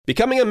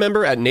Becoming a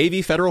member at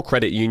Navy Federal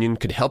Credit Union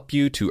could help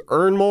you to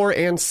earn more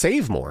and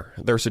save more.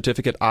 Their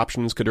certificate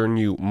options could earn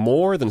you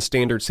more than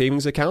standard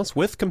savings accounts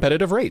with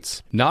competitive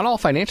rates. Not all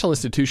financial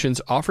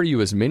institutions offer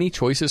you as many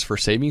choices for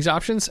savings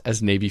options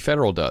as Navy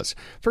Federal does.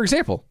 For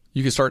example,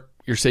 you can start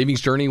your savings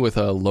journey with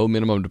a low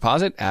minimum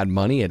deposit, add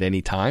money at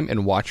any time,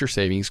 and watch your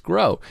savings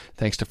grow.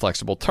 Thanks to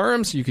flexible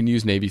terms, you can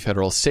use Navy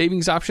Federal's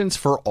savings options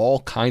for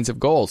all kinds of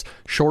goals,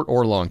 short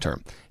or long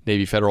term.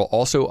 Navy Federal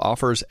also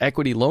offers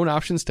equity loan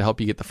options to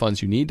help you get the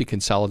funds you need to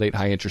consolidate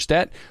high-interest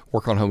debt,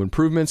 work on home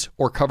improvements,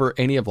 or cover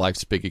any of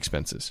life's big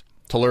expenses.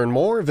 To learn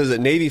more,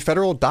 visit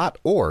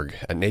NavyFederal.org.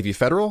 At Navy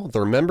Federal,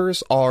 their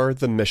members are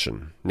the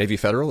mission. Navy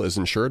Federal is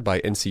insured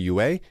by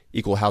NCUA,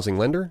 Equal Housing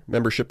Lender,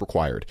 membership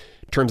required.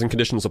 Terms and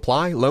conditions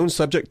apply, loans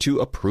subject to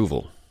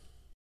approval.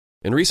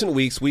 In recent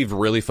weeks, we've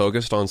really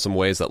focused on some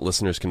ways that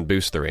listeners can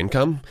boost their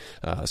income.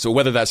 So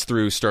whether that's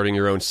through starting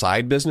your own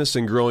side business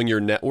and growing your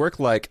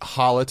network like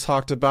Hala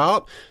talked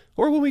about,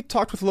 or when we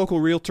talked with local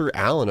realtor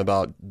Alan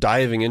about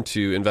diving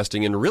into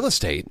investing in real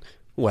estate,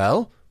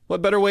 well,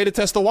 what better way to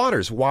test the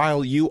waters?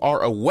 While you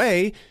are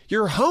away,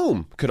 your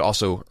home could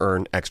also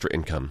earn extra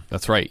income.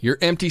 That's right. Your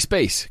empty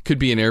space could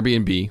be an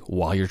Airbnb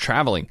while you're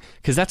traveling,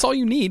 because that's all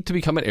you need to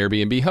become an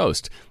Airbnb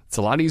host. It's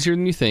a lot easier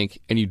than you think,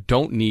 and you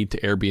don't need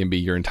to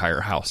Airbnb your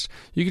entire house.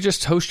 You could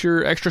just host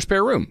your extra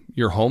spare room.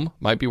 Your home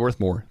might be worth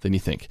more than you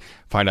think.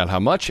 Find out how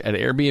much at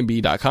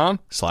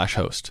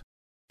airbnb.com/host.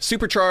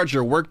 Supercharge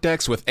your work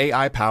decks with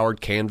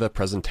AI-powered Canva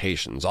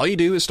presentations. All you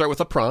do is start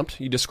with a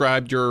prompt. You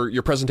describe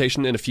your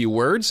presentation in a few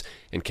words,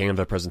 and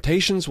Canva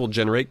presentations will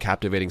generate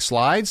captivating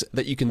slides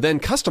that you can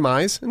then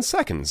customize in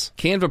seconds.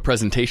 Canva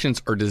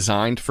presentations are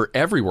designed for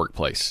every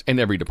workplace and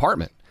every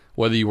department.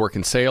 Whether you work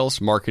in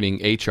sales, marketing,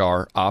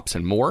 HR, ops,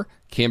 and more,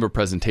 Canva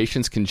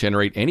presentations can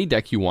generate any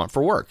deck you want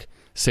for work.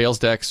 Sales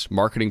decks,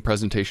 marketing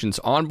presentations,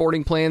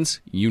 onboarding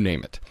plans, you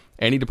name it.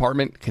 Any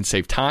department can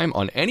save time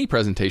on any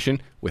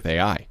presentation with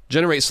AI.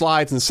 Generate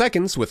slides in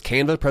seconds with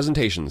Canva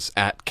presentations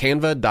at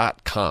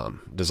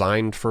canva.com.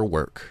 Designed for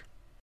work.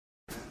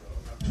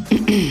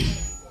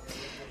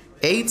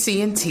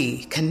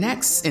 AT&T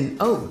connects an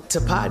ode to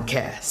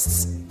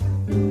podcasts.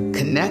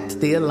 Connect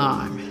the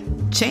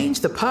alarm. Change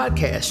the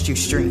podcast you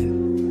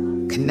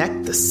stream.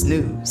 Connect the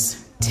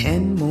snooze.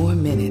 10 more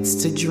minutes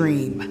to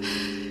dream.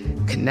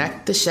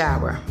 Connect the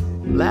shower.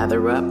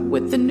 Lather up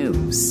with the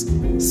news,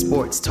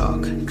 sports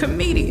talk,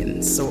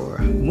 comedians, or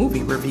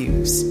movie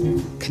reviews.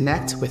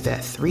 Connect with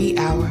that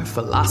 3-hour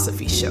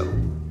philosophy show.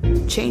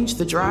 Change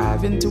the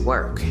drive into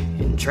work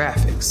in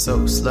traffic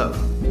so slow.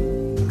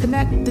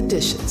 Connect the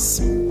dishes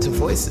to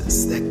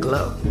voices that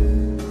glow.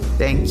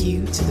 Thank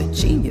you to the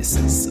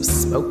geniuses of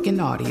spoken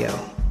audio.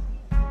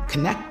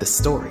 Connect the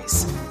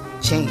stories.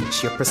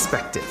 Change your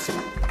perspective.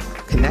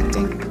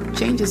 Connecting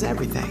changes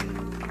everything.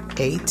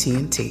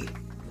 AT&T.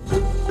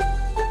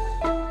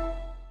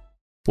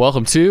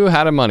 Welcome to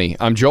How to Money.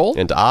 I'm Joel.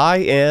 And I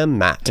am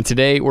Matt. And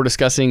today we're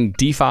discussing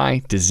DeFi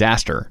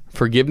disaster,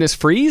 forgiveness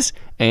freeze,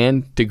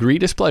 and degree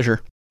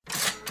displeasure.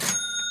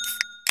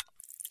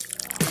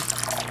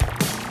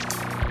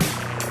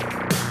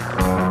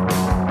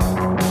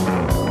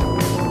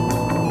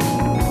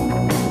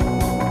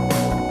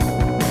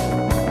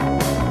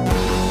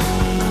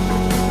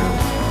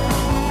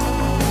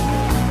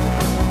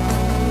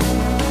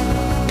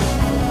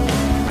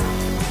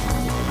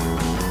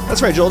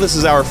 That's right, Joel. This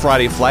is our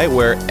Friday Flight,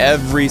 where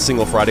every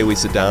single Friday we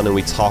sit down and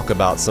we talk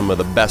about some of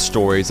the best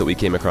stories that we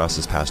came across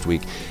this past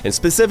week. And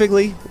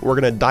specifically, we're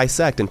going to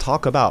dissect and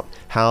talk about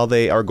how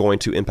they are going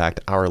to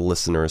impact our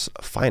listeners'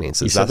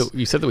 finances.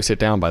 You said that we sit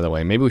down, by the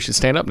way. Maybe we should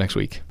stand up next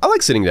week. I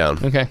like sitting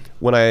down. Okay. I'm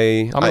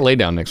going to lay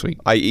down next week.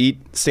 I eat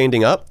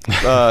standing up.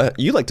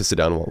 You like to sit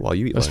down while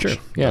you eat lunch. That's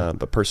true, yeah.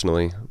 But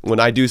personally,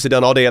 when I do sit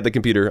down all day at the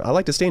computer, I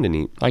like to stand and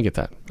eat. I get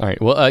that. All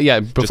right. Well, yeah.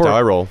 Just how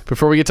I roll.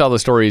 Before we get to all the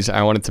stories,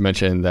 I wanted to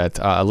mention that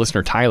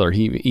listener Tyler,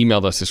 he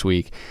emailed us this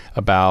week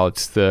about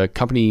the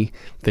company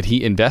that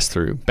he invests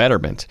through,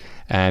 Betterment,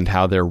 and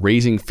how they're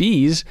raising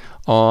fees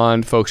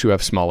on folks who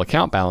have small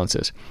account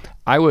balances.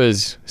 I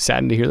was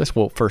saddened to hear this.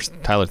 Well, first,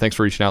 Tyler, thanks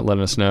for reaching out and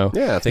letting us know.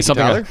 Yeah, thank you,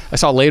 Tyler. I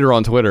saw later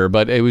on Twitter,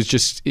 but it was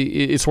just,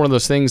 it's one of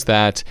those things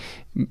that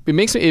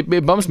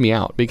it bums me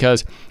out,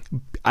 because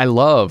I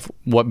love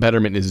what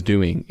Betterment is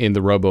doing in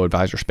the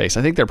robo-advisor space.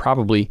 I think they're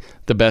probably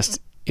the best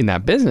in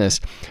that business.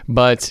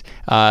 But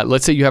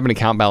let's say you have an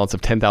account balance of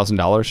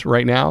 $10,000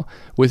 right now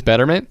with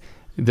Betterment.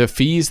 The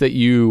fees that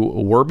you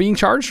were being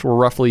charged were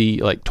roughly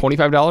like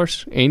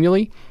 $25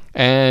 annually.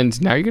 And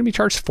now you're going to be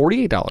charged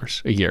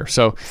 $48 a year.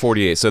 So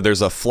 $48. So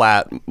there's a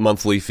flat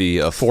monthly fee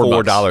of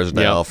 $4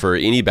 now for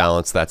any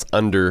balance that's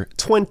under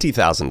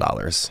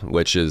 $20,000,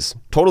 which is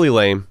totally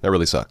lame. That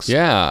really sucks.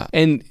 Yeah.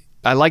 And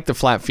I like the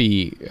flat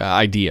fee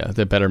idea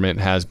that Betterment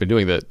has been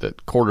doing, the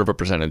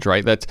 0.25%,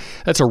 right?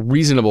 That's a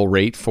reasonable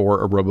rate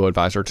for a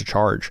robo-advisor to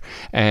charge.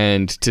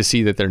 And to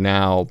see that they're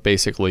now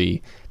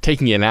basically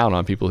taking it out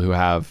on people who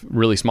have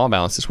really small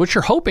balances, which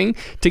you're hoping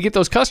to get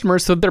those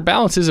customers so that their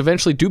balances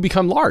eventually do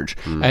become large.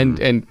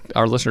 And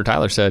our listener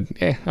Tyler said,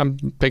 I'm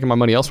taking my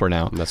money elsewhere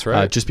now. That's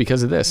right. Just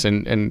because of this.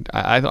 And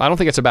I don't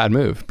think it's a bad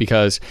move,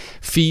 because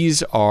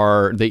fees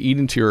they eat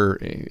into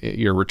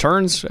your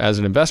returns as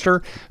an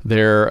investor.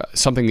 They're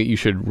something that you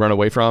should run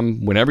away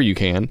from whenever you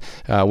can,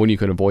 when you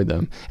can avoid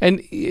them. And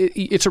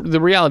the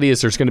reality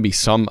is there's going to be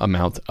some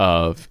amount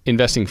of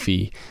investing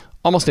fee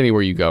almost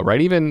anywhere you go, right?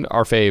 Even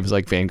our faves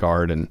like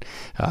Vanguard and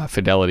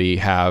Fidelity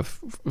have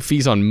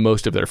fees on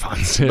most of their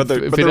funds. But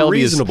they're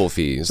reasonable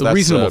fees.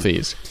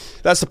 Fees.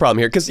 That's the problem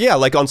here. Because,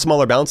 like on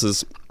smaller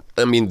balances,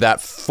 I mean, that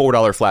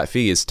 $4 flat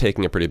fee is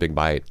taking a pretty big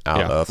bite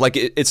out of. Like,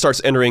 it starts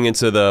entering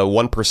into the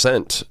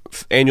 1%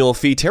 annual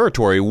fee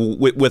territory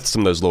with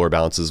some of those lower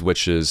balances,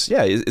 which is,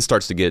 it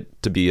starts to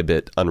get to be a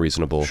bit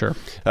unreasonable. Sure.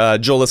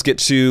 Joel, let's get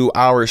to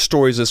our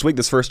stories this week.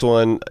 This first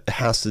one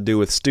has to do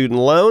with student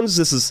loans.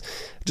 This is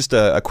just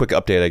a quick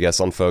update, I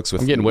guess, on folks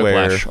with I'm getting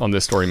whiplash on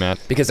this story, Matt.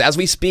 Because as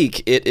we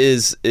speak, it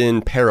is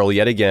in peril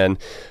yet again.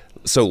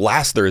 So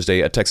last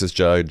Thursday, a Texas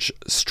judge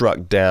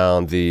struck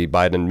down the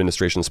Biden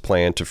administration's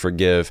plan to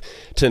forgive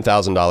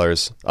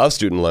 $10,000 of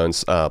student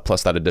loans,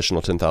 plus that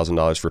additional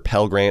 $10,000 for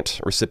Pell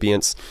Grant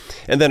recipients.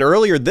 And then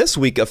earlier this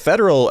week, a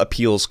federal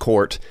appeals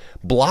court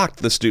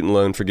blocked the student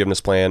loan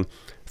forgiveness plan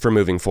for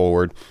moving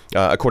forward.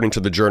 According to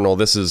the Journal,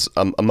 this is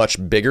a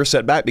much bigger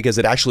setback because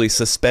it actually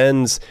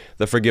suspends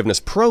the forgiveness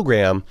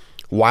program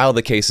while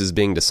the case is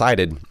being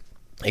decided.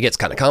 It gets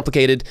kind of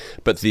complicated,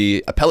 but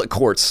the appellate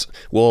courts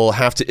will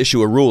have to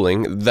issue a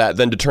ruling that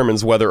then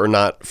determines whether or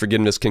not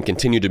forgiveness can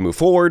continue to move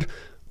forward,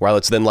 while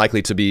it's then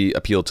likely to be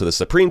appealed to the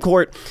Supreme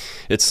Court.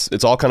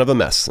 It's all kind of a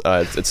mess.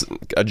 It's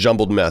a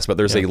jumbled mess, but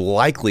there's a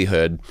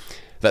likelihood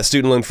that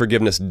student loan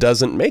forgiveness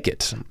doesn't make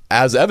it,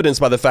 as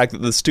evidenced by the fact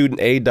that the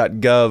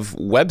studentaid.gov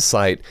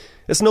website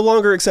is no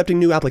longer accepting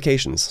new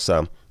applications.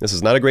 So this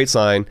is not a great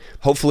sign.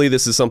 Hopefully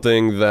this is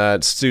something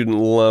that student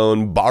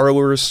loan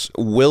borrowers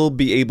will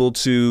be able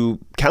to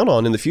count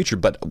on in the future.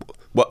 But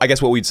I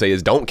guess what we'd say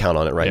is don't count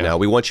on it right now.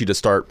 We want you to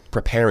start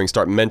preparing,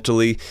 start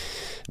mentally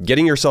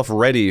getting yourself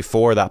ready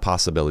for that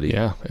possibility.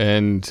 Yeah,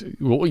 and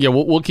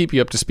we'll keep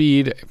you up to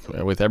speed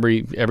with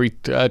every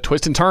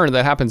twist and turn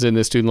that happens in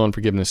this student loan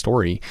forgiveness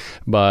story.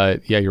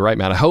 But yeah, you're right,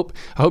 Matt. I hope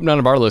none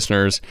of our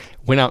listeners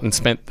went out and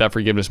spent that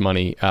forgiveness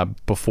money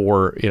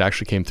before it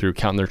actually came through,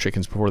 counting their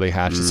chickens before they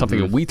hatched. Mm-hmm. Something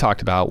that we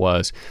talked about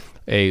was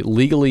a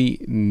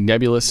legally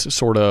nebulous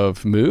sort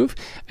of move,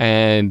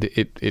 and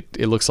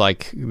it looks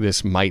like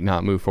this might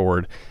not move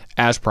forward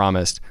as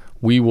promised.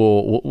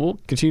 We'll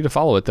continue to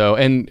follow it, though.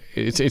 And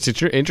it's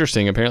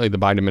interesting. Apparently, the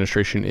Biden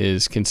administration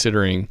is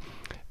considering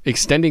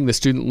extending the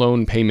student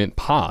loan payment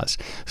pause.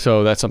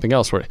 So that's something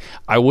else where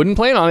I wouldn't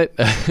plan on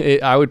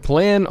it. I would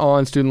plan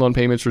on student loan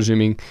payments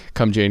resuming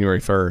come January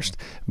 1st.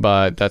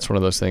 But that's one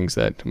of those things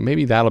that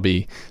maybe that'll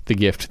be the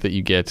gift that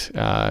you get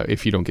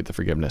if you don't get the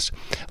forgiveness.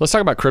 Let's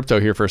talk about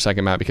crypto here for a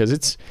second, Matt, because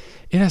it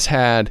has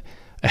had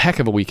a heck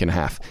of a week and a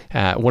half.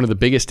 One of the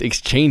biggest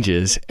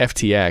exchanges,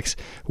 FTX,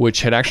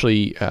 which had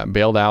actually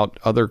bailed out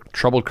other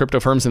troubled crypto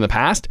firms in the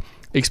past,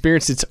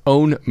 experienced its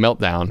own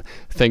meltdown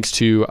thanks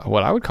to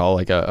what I would call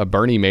like a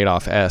Bernie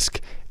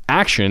Madoff-esque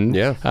action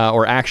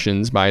or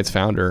actions by its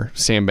founder,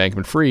 Sam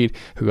Bankman-Fried,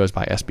 who goes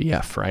by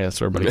SBF, right?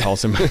 That's what everybody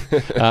calls him.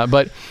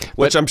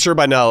 Which I'm sure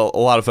by now a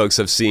lot of folks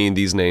have seen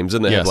these names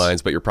in the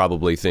headlines, but you're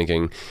probably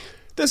thinking,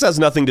 this has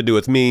nothing to do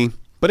with me.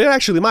 But it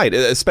actually might,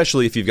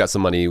 especially if you've got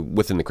some money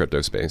within the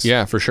crypto space.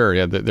 Yeah, for sure.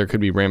 Yeah, there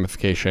could be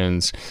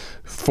ramifications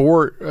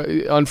for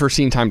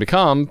unforeseen time to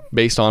come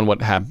based on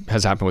what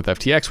has happened with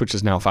FTX, which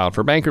is now filed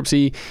for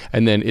bankruptcy.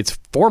 And then its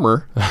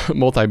former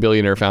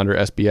multi-billionaire founder,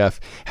 SBF,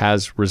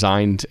 has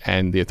resigned,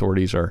 and the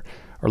authorities are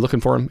looking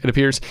for him, it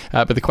appears.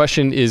 But the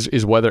question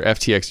is whether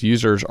FTX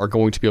users are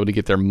going to be able to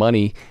get their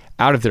money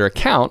out of their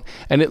account.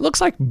 And it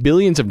looks like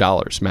billions of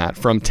dollars, Matt,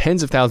 from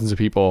tens of thousands of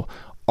people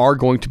are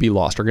going to be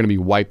lost, are going to be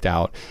wiped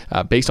out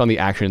based on the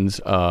actions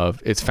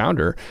of its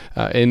founder.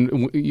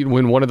 And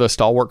when one of the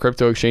stalwart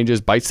crypto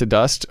exchanges bites the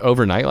dust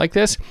overnight like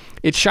this,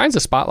 it shines a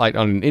spotlight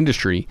on an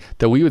industry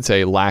that we would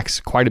say lacks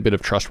quite a bit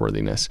of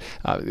trustworthiness.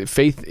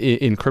 Faith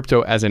in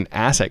crypto as an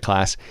asset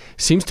class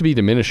seems to be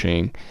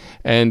diminishing.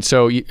 And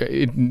so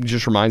it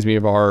just reminds me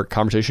of our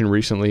conversation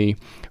recently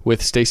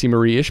with Stacey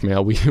Marie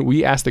Ishmael.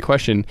 We asked the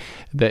question,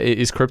 that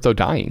is crypto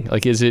dying?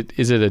 Like, is it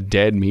a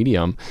dead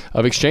medium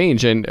of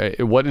exchange? And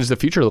what does the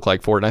future look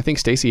like for it? And I think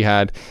Stacey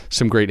had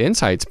some great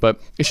insights,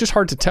 but it's just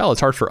hard to tell.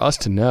 It's hard for us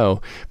to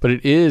know. But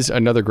it is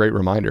another great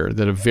reminder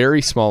that a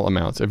very small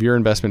amount of your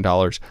investment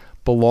dollars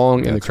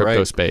belong in the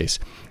crypto space.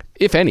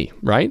 if any,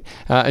 right?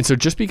 And so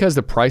just because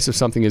the price of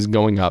something is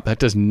going up, that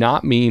does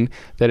not mean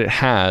that it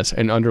has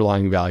an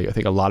underlying value. I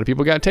think a lot of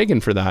people got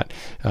taken for that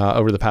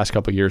over the past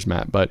couple of years,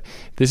 Matt. But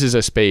this is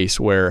a space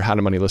where How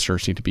to Money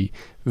listeners need to be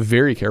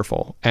very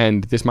careful.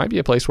 And this might be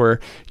a place where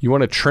you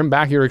want to trim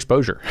back your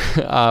exposure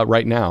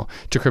right now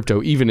to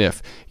crypto, even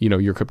if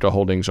your crypto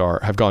holdings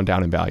have gone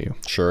down in value.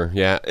 Sure,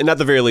 yeah. And at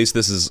the very least,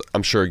 this is,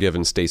 I'm sure,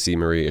 given Stacey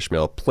Marie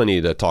Ishmael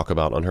plenty to talk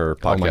about on her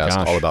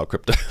podcast all about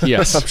crypto.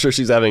 Yes. I'm sure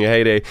she's having a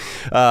heyday.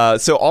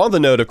 So on the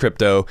note of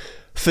crypto,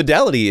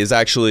 Fidelity is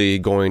actually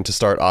going to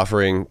start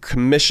offering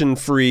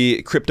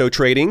commission-free crypto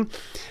trading.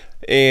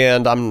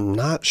 And I'm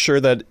not sure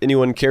that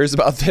anyone cares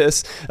about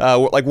this.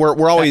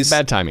 We're always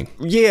bad timing.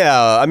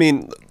 Yeah, I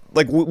mean,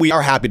 we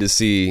are happy to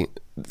see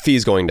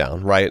fees going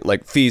down, right?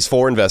 Like fees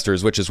for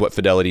investors, which is what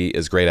Fidelity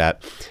is great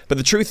at. But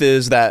the truth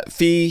is that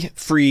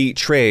fee-free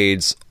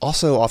trades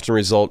also often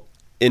result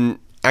in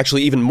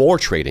actually even more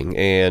trading.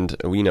 And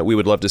we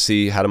would love to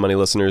see How to Money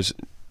listeners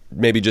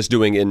maybe just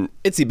doing an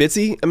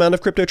itsy-bitsy amount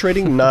of crypto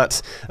trading,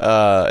 not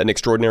an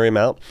extraordinary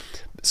amount.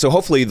 So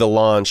hopefully the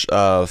launch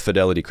of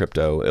Fidelity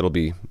Crypto, it'll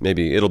be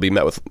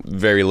met with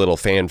very little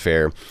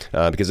fanfare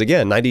because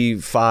again,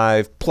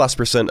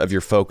 95+% of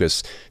your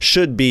focus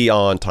should be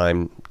on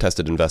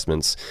time-tested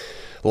investments,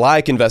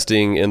 like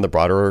investing in the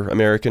broader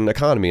American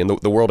economy and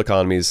the world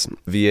economies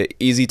via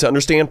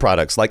easy-to-understand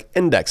products like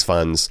index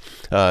funds.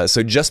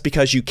 So just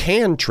because you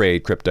can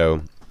trade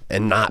crypto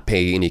and not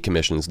pay any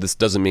commissions, this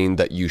doesn't mean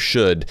that you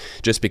should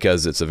just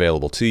because it's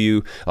available to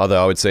you.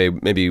 Although I would say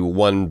maybe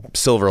one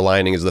silver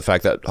lining is the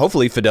fact that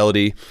hopefully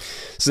Fidelity,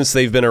 since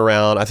they've been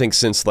around, I think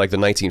since like the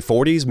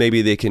 1940s,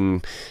 maybe they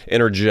can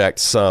interject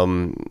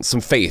some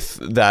faith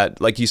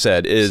that, like you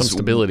said, is some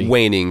stability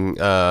waning.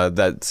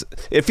 That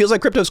it feels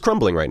like crypto's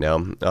crumbling right now,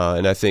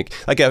 and I think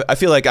I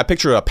feel like I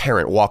picture a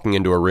parent walking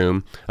into a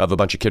room of a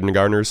bunch of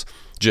kindergartners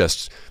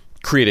just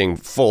creating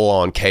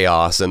full-on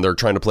chaos, and they're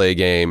trying to play a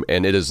game,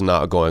 and it is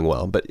not going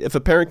well. But if a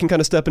parent can kind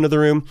of step into the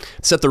room,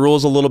 set the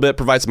rules a little bit,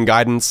 provide some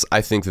guidance,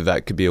 I think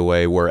that could be a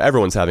way where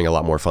everyone's having a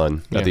lot more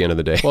fun at the end of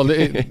the day. Well,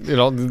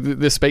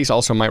 this space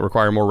also might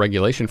require more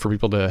regulation for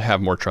people to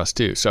have more trust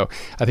too. So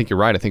I think you're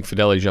right. I think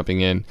Fidelity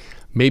jumping in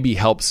maybe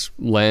helps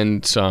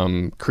lend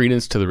some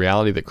credence to the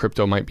reality that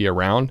crypto might be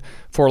around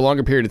for a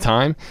longer period of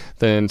time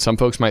than some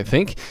folks might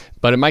think.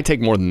 But it might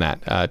take more than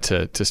that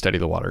to steady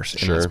the waters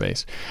in that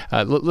space.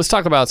 Let's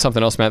talk about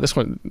something else, Matt.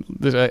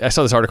 I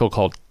saw this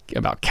article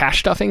about cash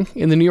stuffing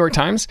in the New York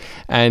Times,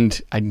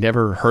 and I'd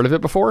never heard of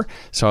it before.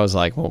 So I was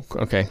like, well,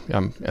 okay,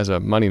 as a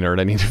money nerd,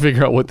 I need to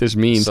figure out what this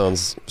means.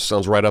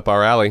 Sounds right up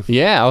our alley.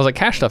 Yeah, I was like,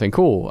 cash stuffing,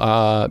 cool.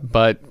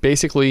 But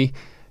basically,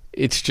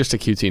 it's just a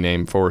cutesy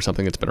name for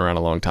something that's been around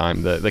a long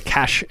time. The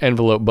cash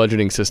envelope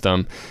budgeting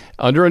system,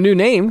 under a new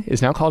name,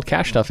 is now called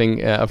cash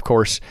stuffing, of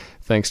course,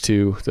 thanks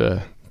to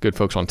the good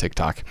folks on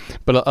TikTok.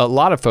 But a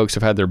lot of folks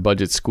have had their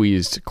budgets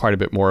squeezed quite a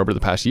bit more over the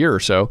past year or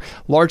so,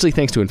 largely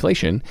thanks to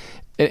inflation.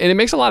 And it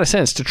makes a lot of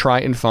sense to try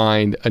and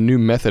find a new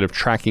method of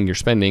tracking your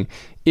spending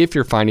if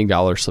you're finding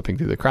dollars slipping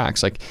through the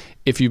cracks. Like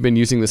if you've been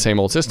using the same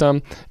old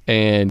system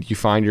and you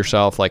find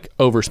yourself like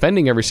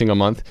overspending every single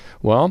month,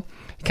 well,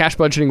 cash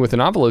budgeting with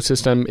an envelope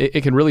system,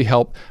 it can really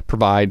help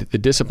provide the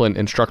discipline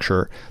and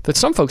structure that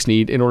some folks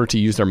need in order to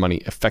use their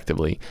money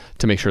effectively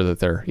to make sure that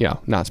they're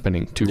not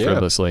spending too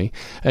frivolously.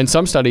 And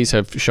some studies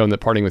have shown that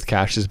parting with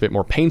cash is a bit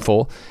more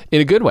painful in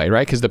a good way,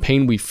 right? Because the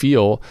pain we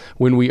feel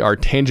when we are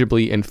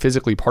tangibly and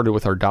physically parted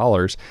with our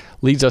dollars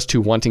leads us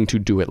to wanting to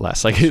do it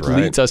less. Like it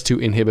leads us to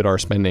inhibit our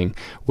spending,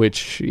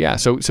 which,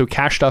 so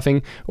cash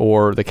stuffing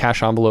or the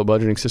cash envelope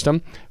budgeting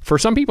system, for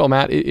some people,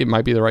 Matt, it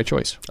might be the right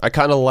choice. I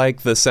kind of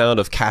like the sound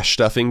of cash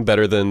stuffing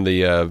better than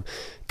the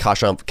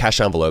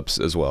cash envelopes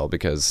as well,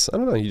 because I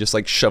don't know, you just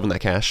like shoving that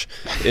cash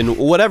in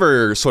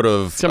whatever sort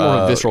of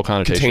more visceral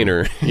connotation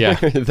container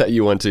that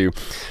you want to.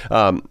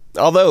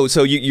 Although,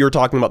 so you're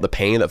talking about the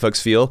pain that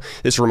folks feel.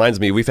 This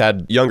reminds me, we've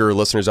had younger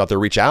listeners out there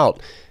reach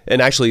out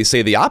and actually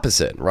say the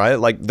opposite, right?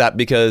 Like that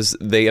because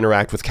they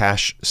interact with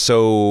cash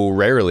so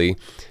rarely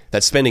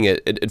that spending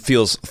it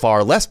feels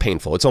far less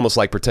painful. It's almost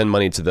like pretend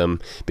money to them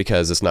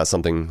because it's not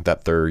something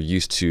that they're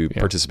used to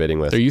participating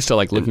with. They're used to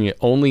like looking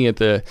only at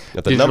the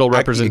digital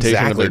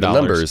representation of their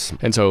dollars. Numbers.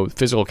 And so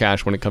physical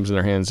cash, when it comes in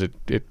their hands,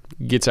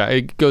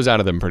 it goes out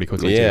of them pretty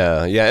quickly.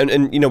 Yeah.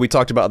 And we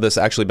talked about this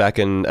actually back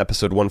in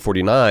episode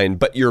 149,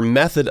 but your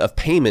method of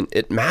payment,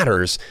 it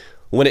matters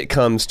when it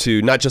comes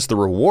to not just the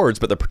rewards,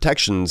 but the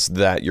protections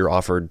that you're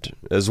offered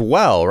as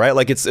well, right?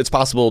 Like it's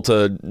possible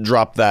to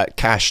drop that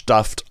cash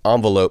stuffed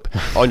envelope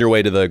on your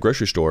way to the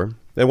grocery store.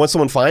 And once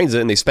someone finds it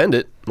and they spend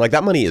it, like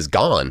that money is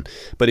gone.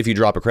 But if you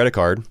drop a credit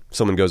card,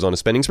 someone goes on a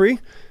spending spree,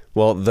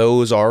 well,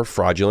 those are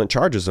fraudulent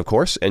charges, of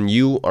course, and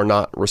you are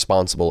not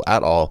responsible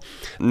at all.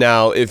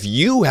 Now, if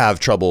you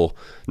have trouble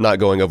not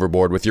going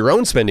overboard with your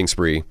own spending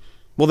spree,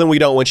 Well, then we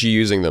don't want you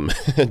using them.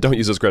 Don't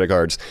use those credit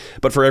cards.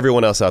 But for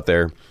everyone else out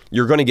there,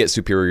 you're going to get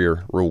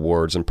superior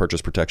rewards and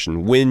purchase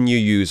protection when you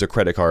use a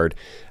credit card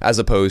as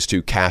opposed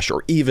to cash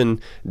or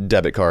even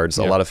debit cards.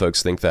 A lot of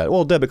folks think that,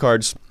 well, debit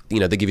cards,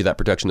 they give you that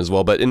protection as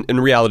well. But in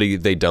reality,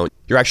 they don't.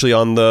 You're actually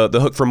on the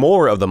hook for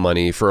more of the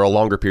money for a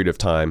longer period of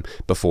time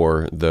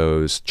before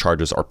those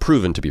charges are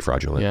proven to be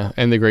fraudulent. Yeah,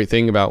 and the great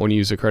thing about when you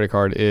use a credit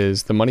card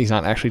is the money's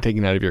not actually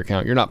taken out of your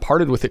account. You're not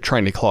parted with it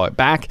trying to claw it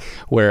back,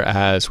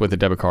 whereas with a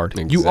debit card,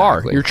 you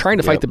are. You're trying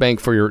to fight the bank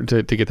for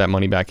to get that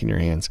money back in your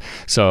hands.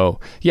 So,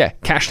 yeah,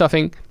 cash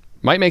stuffing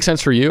might make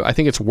sense for you. I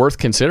think it's worth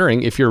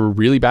considering if you're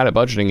really bad at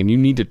budgeting and you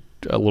need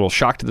a little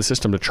shock to the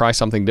system to try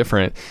something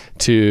different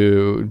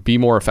to be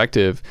more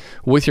effective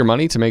with your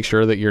money to make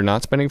sure that you're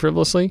not spending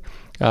frivolously.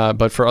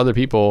 But for other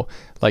people,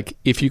 like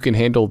if you can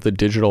handle the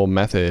digital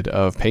method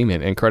of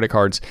payment and credit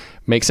cards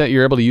makes sense,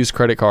 you're able to use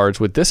credit cards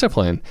with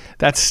discipline.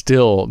 That's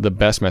still the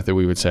best method,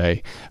 we would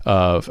say,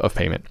 of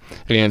payment.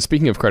 And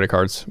speaking of credit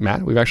cards,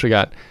 Matt, we've actually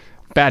got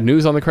bad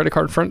news on the credit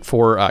card front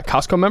for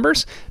Costco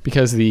members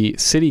because the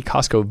Citi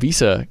Costco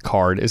Visa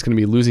card is going to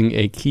be losing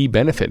a key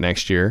benefit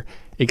next year,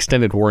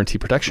 extended warranty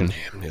protection.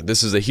 Yeah,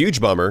 this is a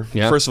huge bummer.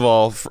 Yeah. First of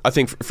all, I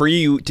think for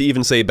you to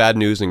even say bad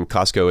news and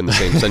Costco in the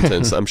same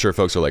sentence, I'm sure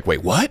folks are like,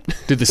 wait, what?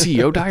 Did the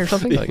CEO die or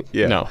something?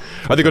 Yeah. No.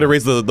 Are they going to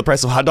raise the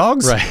price of hot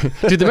dogs? Right.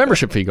 Did the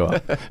membership fee go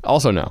up?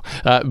 Also no.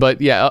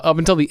 But yeah, up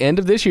until the end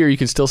of this year, you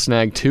can still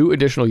snag 2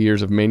 additional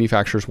years of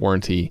manufacturer's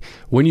warranty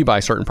when you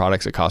buy certain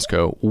products at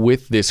Costco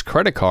with this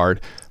credit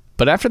card.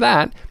 But after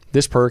that,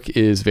 this perk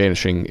is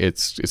vanishing.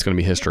 It's going to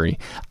be history.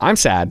 I'm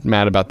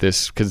mad about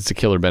this because it's a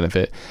killer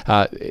benefit.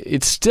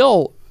 It's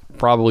still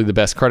probably the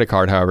best credit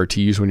card, however,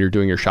 to use when you're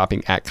doing your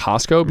shopping at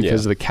Costco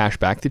because of the cash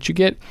back that you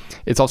get.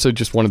 It's also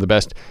just one of the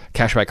best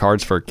cashback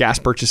cards for gas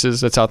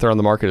purchases that's out there on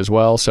the market as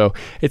well. So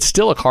it's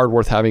still a card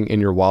worth having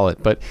in your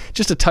wallet, but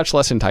just a touch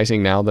less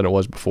enticing now than it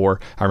was before.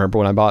 I remember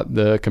when I bought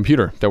the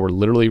computer that we're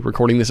literally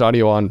recording this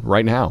audio on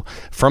right now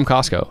from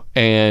Costco,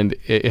 and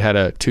it had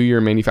a 2-year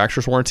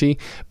manufacturer's warranty,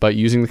 but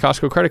using the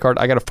Costco credit card,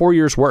 I got a 4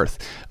 years worth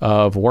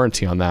of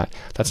warranty on that.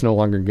 That's no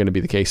longer going to be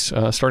the case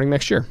starting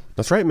next year.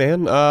 That's right,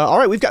 man. All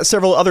right, we've got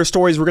several other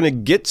stories we're going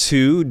to get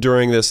to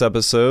during this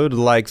episode,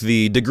 like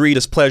the degree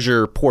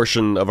displeasure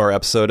portion of our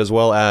episode, as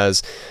well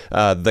as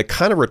the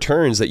kind of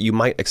returns that you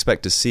might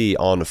expect to see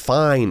on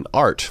fine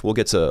art. We'll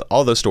get to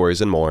all those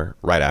stories and more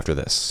right after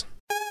this.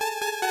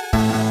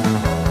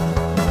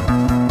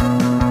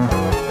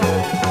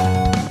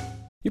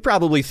 You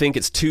probably think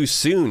it's too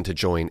soon to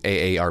join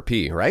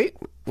AARP, right?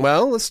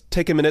 Well, let's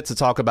take a minute to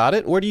talk about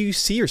it. Where do you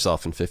see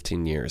yourself in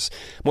 15 years?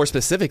 More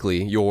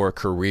specifically, your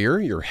career,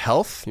 your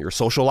health, your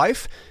social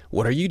life.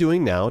 What are you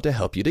doing now to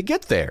help you to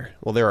get there?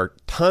 Well, there are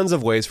tons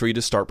of ways for you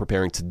to start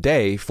preparing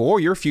today for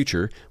your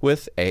future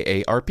with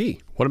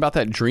AARP. What about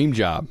that dream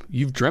job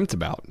you've dreamt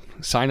about?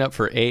 Sign up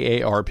for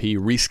AARP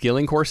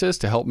reskilling courses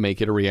to help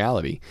make it a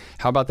reality.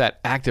 How about that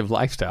active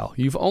lifestyle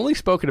you've only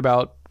spoken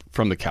about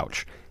from the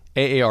couch?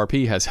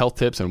 AARP has health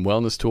tips and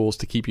wellness tools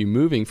to keep you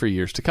moving for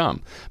years to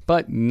come.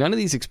 But none of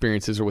these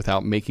experiences are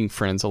without making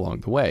friends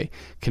along the way.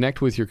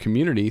 Connect with your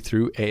community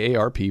through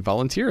AARP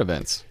volunteer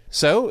events.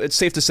 So it's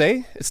safe to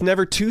say it's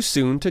never too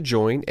soon to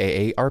join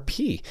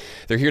AARP.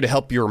 They're here to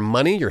help your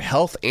money, your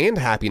health, and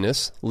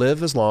happiness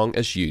live as long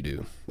as you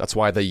do. That's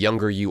why the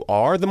younger you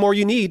are, the more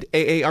you need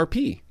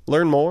AARP.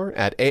 Learn more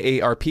at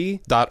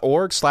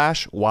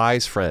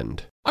aarp.org/wisefriend.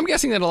 I'm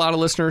guessing that a lot of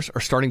listeners are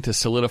starting to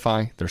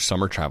solidify their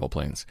summer travel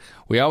plans.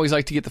 We always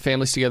like to get the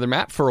families together,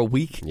 Matt, for a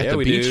week at the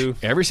beach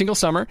every single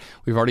summer.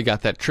 We've already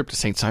got that trip to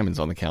St. Simon's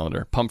on the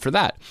calendar. Pumped for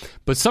that.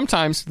 But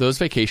sometimes those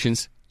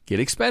vacations get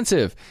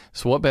expensive.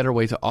 So what better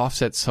way to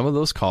offset some of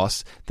those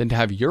costs than to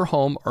have your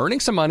home earning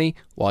some money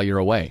while you're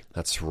away?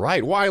 That's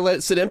right. Why let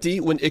it sit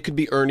empty when it could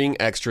be earning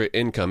extra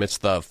income? It's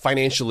the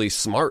financially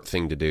smart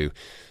thing to do.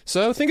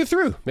 So think it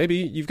through. Maybe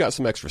you've got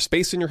some extra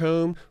space in your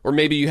home, or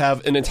maybe you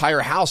have an entire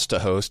house to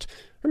host.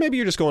 Or maybe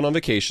you're just going on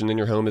vacation and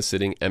your home is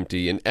sitting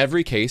empty. In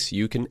every case,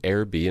 you can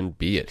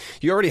Airbnb it.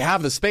 You already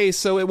have the space,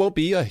 so it won't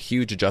be a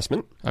huge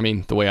adjustment. I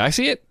mean, the way I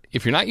see it,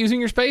 if you're not using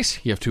your space,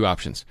 you have 2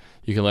 options.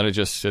 You can let it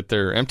just sit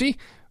there empty,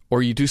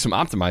 or you do some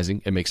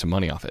optimizing and make some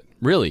money off it.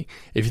 Really,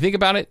 if you think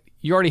about it,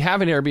 you already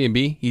have an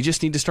Airbnb. You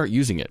just need to start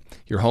using it.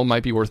 Your home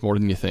might be worth more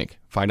than you think.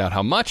 Find out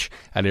how much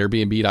at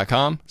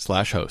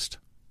airbnb.com/host.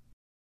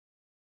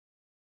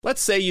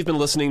 Let's say you've been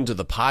listening to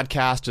the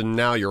podcast and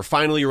now you're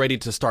finally ready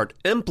to start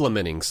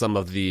implementing some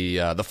of the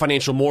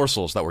financial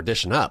morsels that we're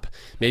dishing up.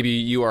 Maybe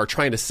you are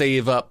trying to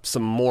save up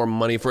some more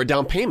money for a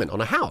down payment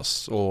on a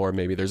house, or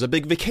maybe there's a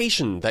big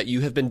vacation that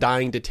you have been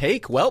dying to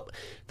take. Well,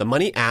 the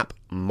money app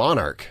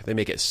Monarch. They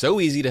make it so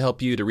easy to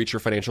help you to reach your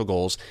financial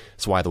goals.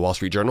 That's why the Wall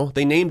Street Journal,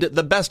 they named it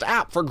the best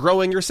app for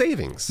growing your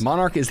savings.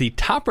 Monarch is the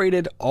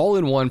top-rated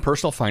all-in-one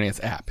personal finance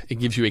app. It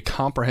gives you a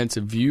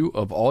comprehensive view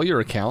of all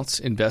your accounts,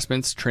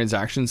 investments,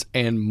 transactions,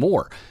 and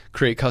more.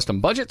 Create custom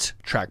budgets,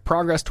 track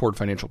progress toward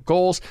financial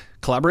goals,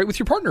 collaborate with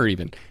your partner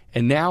even.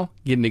 And now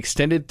get an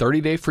extended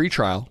 30-day free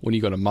trial when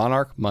you go to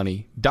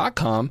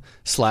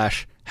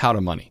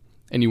monarchmoney.com/howtomoney.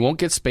 And you won't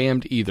get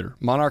spammed either.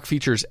 Monarch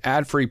features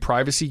ad-free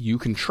privacy you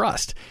can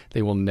trust.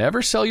 They will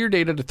never sell your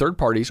data to third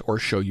parties or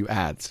show you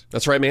ads.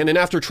 That's right, man. And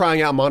after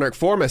trying out Monarch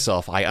for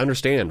myself, I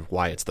understand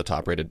why it's the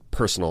top-rated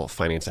personal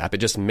finance app. It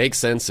just makes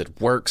sense. It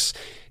works.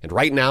 And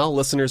right now,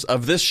 listeners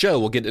of this show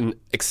will get an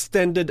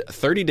extended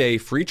 30-day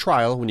free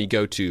trial when you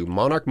go to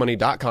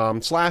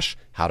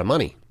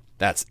monarchmoney.com/howtomoney.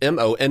 That's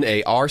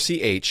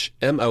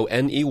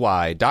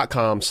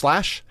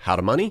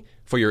monarchmoney.com/howtomoney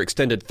for your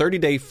extended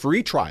 30-day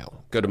free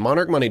trial. Go to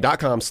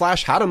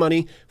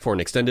monarchmoney.com/howtomoney for an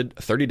extended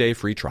 30-day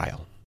free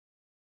trial.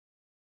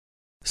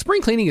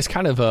 Spring cleaning is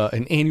kind of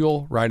an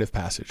annual rite of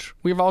passage.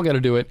 We've all got to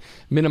do it,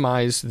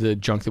 minimize the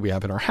junk that we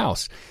have in our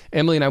house.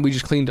 Emily and I, we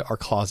just cleaned our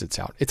closets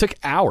out. It took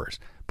hours,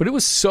 but it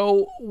was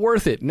so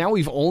worth it. Now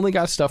we've only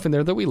got stuff in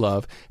there that we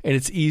love, and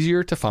it's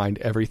easier to find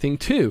everything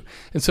too.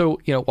 And so,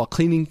 while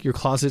cleaning your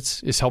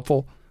closets is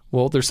helpful,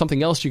 well, there's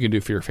something else you can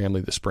do for your family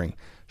this spring.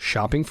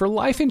 Shopping for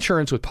life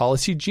insurance with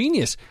Policy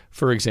Genius,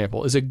 for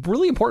example, is a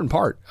really important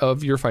part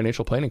of your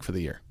financial planning for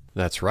the year.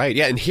 That's right.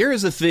 Yeah, and here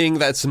is the thing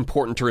that's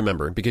important to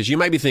remember, because you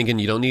might be thinking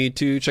you don't need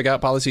to check out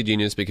Policy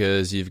Genius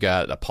because you've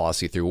got a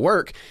policy through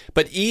work.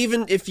 But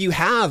even if you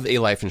have a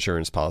life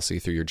insurance policy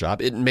through your job,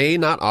 it may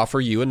not offer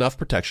you enough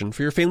protection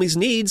for your family's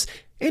needs,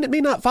 and it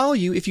may not follow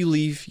you if you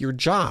leave your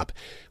job.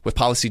 With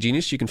Policy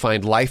Genius, you can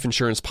find life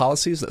insurance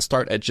policies that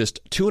start at just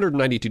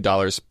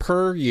 $292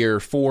 per year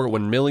for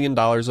 $1 million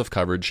of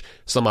coverage.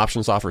 Some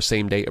options offer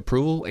same-day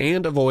approval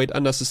and avoid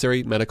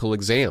unnecessary medical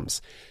exams.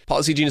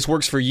 Policy Genius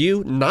works for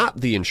you,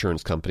 not the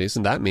insurance companies,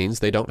 and that means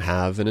they don't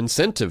have an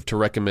incentive to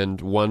recommend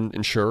one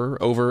insurer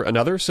over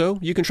another, so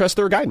you can trust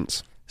their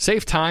guidance.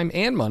 Save time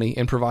and money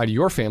and provide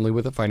your family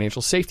with a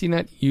financial safety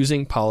net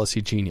using Policy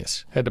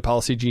Genius. Head to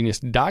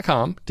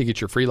policygenius.com to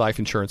get your free life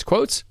insurance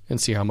quotes and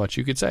see how much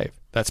you could save.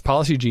 That's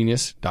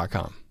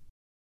policygenius.com.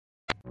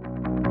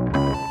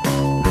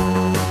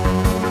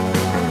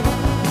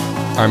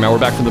 All right, Matt, we're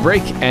back from the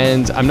break,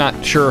 and I'm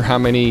not sure how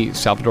many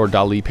Salvador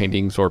Dali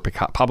paintings or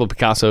Pablo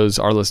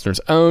Picassos our listeners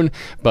own,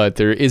 but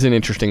there is an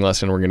interesting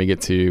lesson we're going to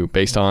get to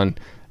based on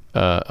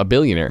a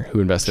billionaire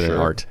who invested in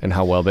art and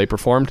how well they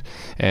performed.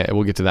 And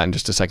we'll get to that in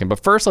just a second.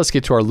 But first, let's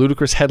get to our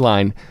ludicrous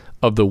headline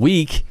of the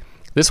week.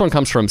 This one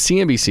comes from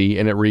CNBC,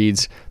 and it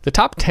reads, "The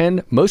top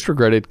 10 most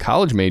regretted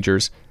college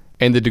majors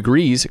and the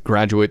degrees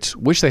graduates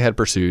wish they had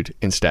pursued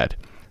instead."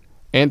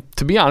 And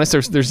to be honest,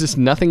 there's just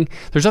nothing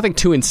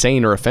too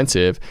insane or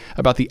offensive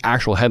about the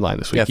actual headline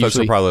this week. Yeah, folks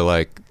are probably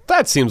like,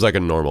 that seems like a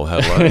normal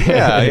headline.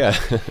 Yeah.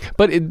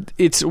 But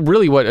it's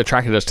really what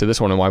attracted us to this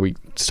one and why we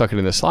stuck it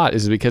in the slot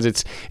is because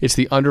it's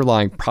the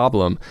underlying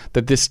problem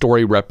that this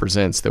story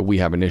represents that we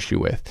have an issue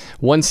with.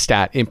 One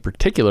stat in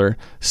particular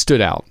stood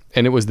out,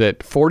 and it was that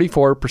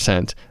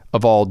 44%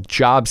 of all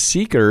job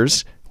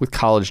seekers with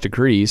college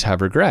degrees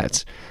have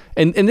regrets.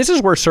 And this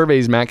is where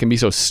surveys, Matt, can be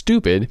so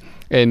stupid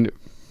and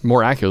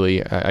more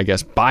accurately, I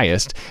guess,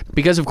 biased.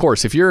 Because, of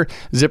course, if you're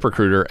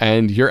ZipRecruiter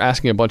and you're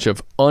asking a bunch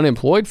of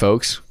unemployed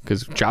folks,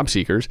 because job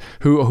seekers,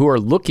 who are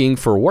looking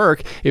for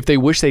work, if they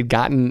wish they'd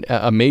gotten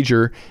a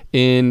major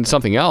in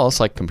something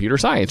else like computer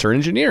science or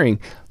engineering,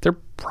 they're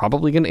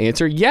probably going to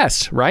answer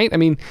yes, right? I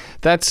mean,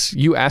 that's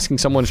you asking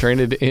someone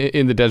stranded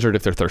in the desert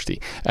if they're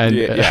thirsty. And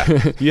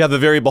yeah. You have a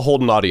very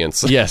beholden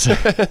audience. Yes.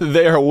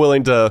 They are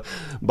willing to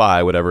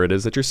buy whatever it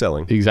is that you're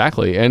selling.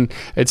 Exactly. And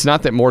it's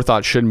not that more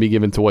thought shouldn't be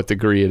given to what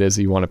degree it is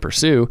that you want to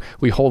pursue.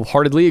 We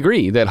wholeheartedly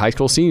agree that high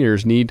school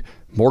seniors need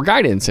more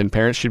guidance, and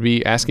parents should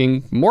be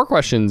asking more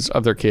questions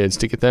of their kids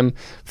to get them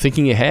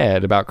thinking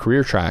ahead about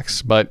career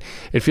tracks. But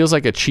it feels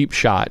like a cheap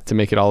shot to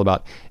make it all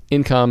about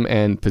income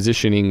and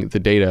positioning the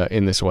data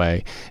in this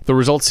way. The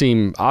results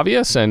seem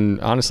obvious and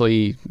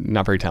honestly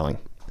not very telling.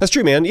 That's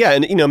true, man. Yeah,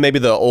 and maybe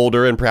the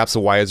older and perhaps the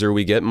wiser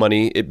we get,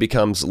 money, it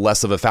becomes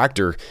less of a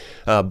factor.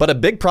 But a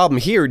big problem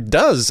here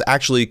does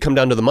actually come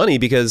down to the money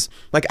because,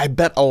 I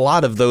bet a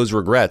lot of those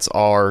regrets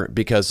are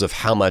because of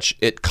how much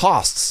it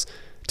costs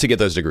to get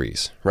those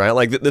degrees,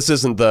 right? This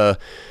isn't the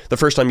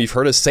first time you've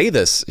heard us say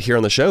this here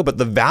on the show, but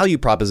the value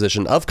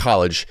proposition of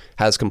college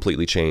has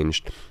completely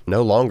changed.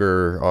 No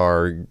longer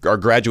are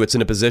graduates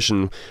in a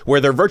position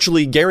where they're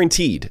virtually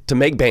guaranteed to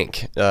make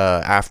bank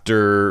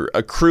after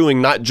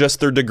accruing not just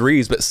their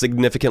degrees, but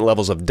significant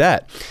levels of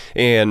debt.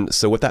 And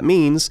so what that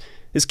means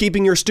is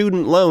keeping your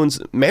student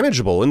loans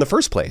manageable in the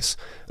first place.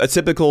 A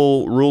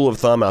typical rule of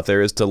thumb out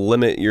there is to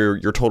limit your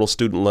total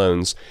student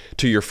loans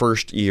to your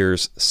first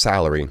year's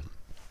salary.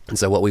 And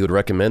so what we would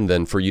recommend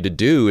then for you to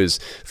do is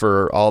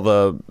for all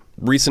the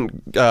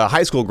recent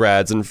high school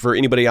grads and for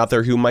anybody out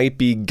there who might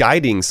be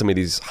guiding some of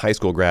these high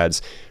school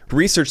grads,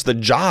 research the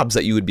jobs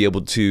that you would be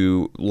able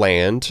to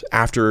land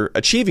after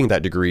achieving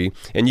that degree.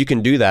 And you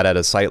can do that at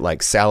a site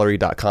like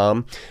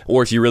salary.com.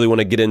 Or if you really want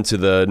to get into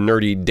the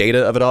nerdy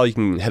data of it all, you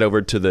can head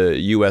over to the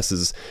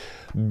US's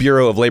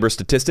Bureau of Labor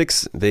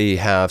Statistics. They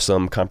have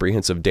some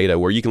comprehensive data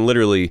where you can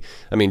literally,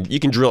 you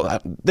can drill,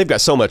 they've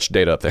got so much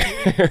data up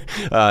there,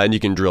 and you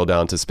can drill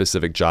down to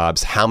specific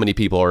jobs, how many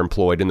people are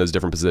employed in those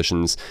different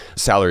positions,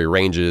 salary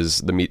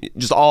ranges,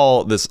 just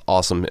all this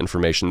awesome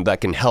information that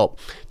can help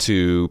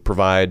to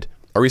provide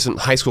a recent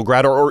high school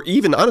grad, or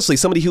even honestly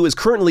somebody who is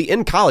currently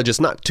in college, it's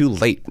not too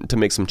late to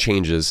make some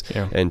changes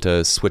and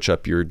to switch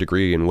up your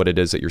degree and what it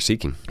is that you're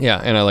seeking.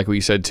 Yeah, and I like what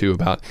you said too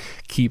about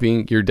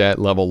keeping your debt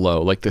level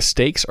low. Like the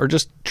stakes are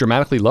just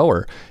dramatically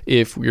lower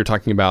if you're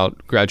talking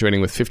about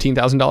graduating with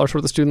 $15,000 worth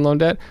of student loan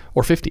debt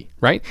or 50,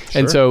 right? Sure.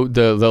 And so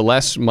the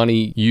less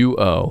money you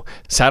owe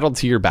saddled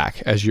to your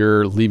back as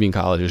you're leaving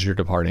college, as you're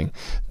departing,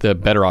 the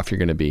better off you're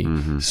going to be.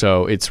 Mm-hmm.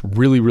 So it's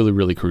really, really,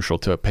 really crucial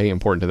to pay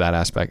more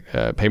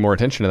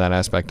attention to that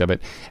aspect of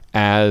it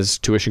as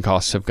tuition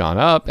costs have gone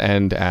up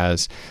and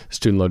as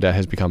student loan debt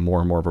has become more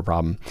and more of a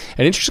problem.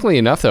 And interestingly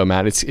enough, though,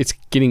 Matt, it's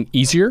getting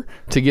easier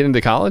to get into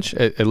college,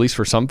 at least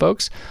for some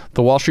folks.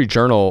 The Wall Street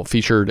Journal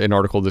featured an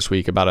article this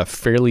week about a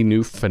fairly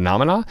new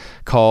phenomena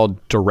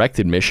called direct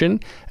admission,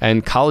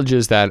 and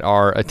colleges that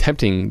are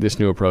attempting this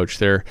new approach,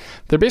 they're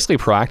basically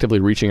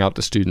proactively reaching out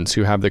to students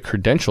who have the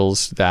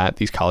credentials that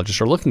these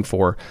colleges are looking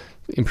for,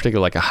 in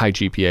particular like a high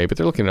GPA, but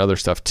they're looking at other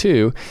stuff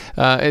too.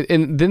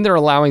 And then they're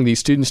allowing these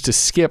students to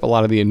skip a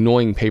lot of the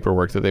annoying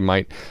paperwork that they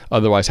might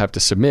otherwise have to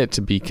submit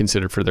to be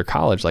considered for their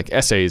college, like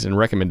essays and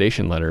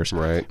recommendation letters,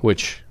 right?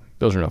 Which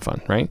those are no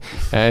fun, right?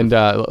 And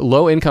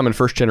low-income and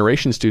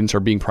first-generation students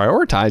are being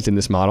prioritized in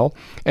this model,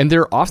 and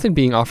they're often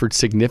being offered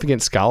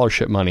significant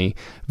scholarship money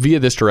via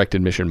this direct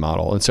admission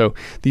model. And so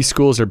these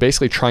schools are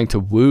basically trying to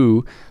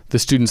woo the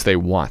students they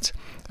want.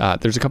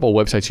 There's a couple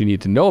of websites you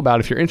need to know about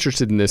if you're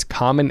interested in this: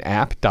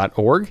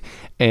 commonapp.org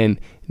and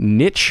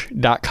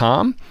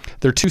niche.com.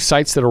 They're two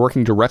sites that are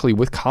working directly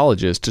with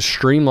colleges to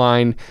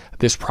streamline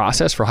this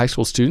process for high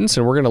school students,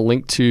 and we're going to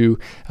link to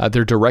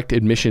their direct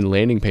admission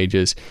landing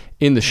pages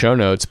in the show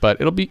notes. But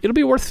it'll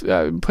be worth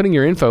putting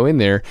your info in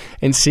there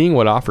and seeing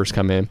what offers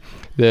come in.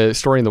 The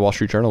story in the Wall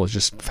Street Journal is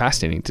just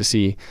fascinating to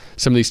see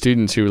some of these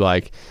students who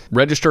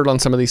registered on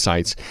some of these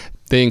sites.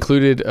 They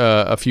included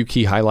a few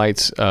key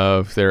highlights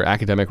of their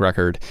academic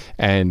record,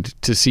 and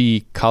to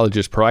see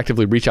colleges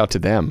proactively reach out to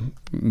them,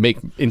 make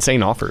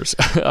insane offers.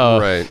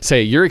 Right.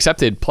 Say, you're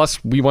accepted,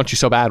 plus we want you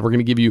so bad, we're going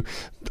to give you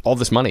all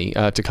this money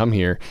to come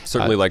here.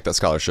 Certainly like that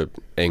scholarship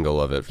angle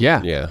of it.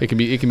 Yeah. Yeah. It can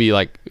be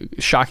like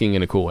shocking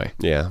in a cool way.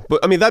 Yeah. But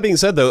I mean, that being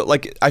said though,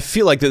 I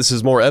feel like this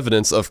is more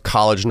evidence of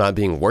college not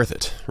being worth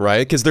it,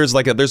 right? Because there's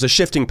a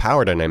shifting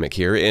power dynamic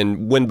here.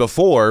 And when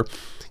before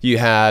you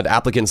had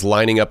applicants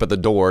lining up at the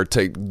door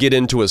to get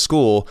into a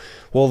school,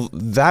 well,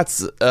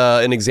 that's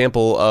an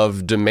example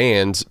of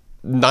demand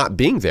not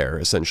being there,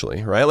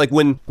 essentially, right? Like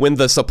when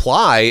the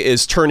supply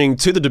is turning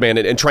to the demand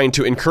and trying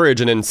to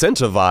encourage and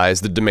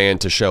incentivize the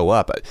demand to show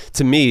up,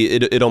 to me,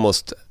 it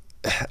almost...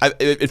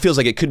 it feels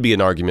like it could be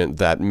an argument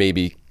that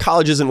maybe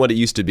college isn't what it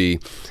used to be,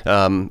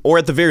 or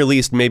at the very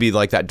least, maybe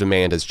like that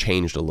demand has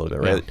changed a little bit,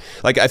 right? Yeah.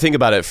 Like I think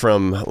about it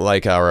from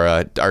like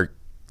our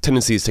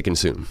tendencies to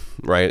consume,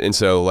 right? And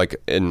so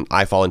and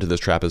I fall into this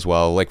trap as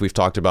well. Like we've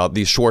talked about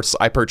these shorts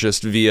I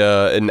purchased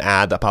via an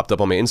ad that popped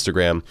up on my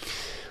Instagram.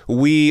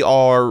 We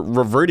are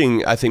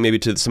reverting, I think, maybe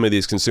to some of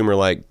these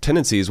consumer-like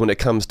tendencies when it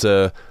comes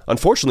to,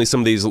 unfortunately, some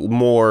of these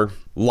more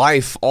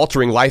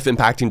life-altering,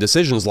 life-impacting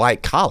decisions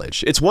like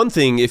college. It's one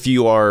thing if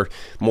you are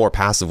more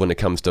passive when it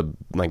comes to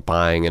like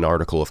buying an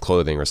article of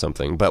clothing or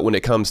something, but when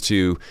it comes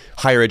to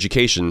higher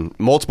education,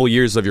 multiple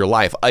years of your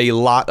life, a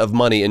lot of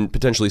money and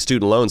potentially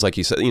student loans, like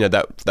you said,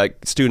 that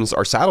students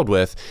are saddled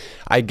with,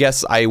 I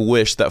guess I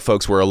wish that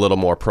folks were a little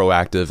more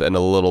proactive and a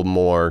little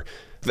more...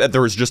 that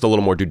there was just a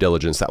little more due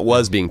diligence that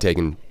was being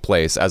taken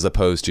place, as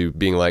opposed to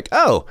being like,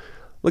 oh,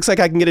 looks like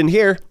I can get in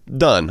here,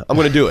 done, I'm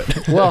going to do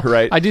it. Well,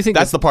 right? I do think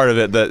that's the part of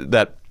it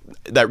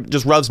that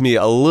just rubs me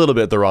a little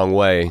bit the wrong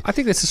way. I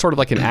think this is sort of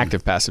like an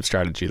active passive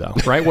strategy, though,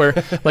 right? Where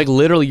like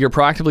literally you're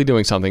proactively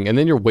doing something and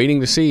then you're waiting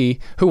to see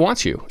who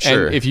wants you.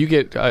 Sure. And if you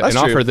get an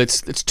offer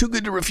that's too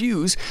good to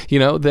refuse,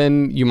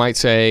 then you might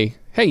say,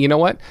 hey, you know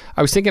what?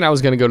 I was thinking I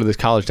was going to go to this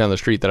college down the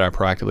street that I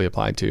proactively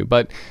applied to,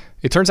 but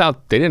it turns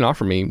out they didn't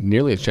offer me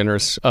nearly as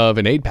generous of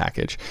an aid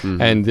package.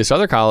 Mm-hmm. And this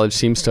other college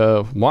seems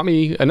to want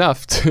me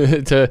enough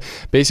to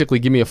basically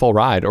give me a full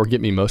ride or get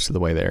me most of the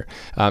way there.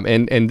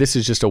 And this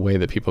is just a way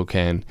that people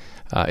can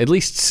at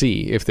least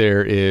see if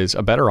there is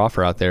a better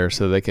offer out there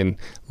so they can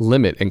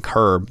limit and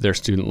curb their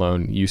student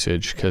loan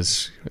usage,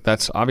 because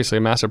that's obviously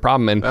a massive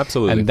problem. And,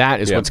 absolutely. And that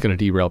is what's going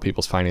to derail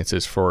people's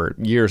finances for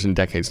years and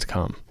decades to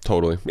come.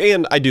 Totally.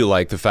 And I do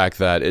like the fact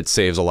that it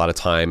saves a lot of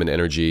time and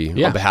energy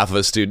on behalf of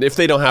a student. If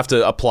they don't have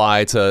to apply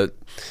to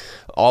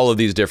all of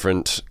these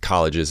different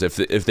colleges, if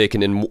they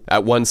can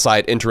at one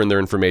site enter in their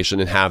information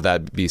and have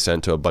that be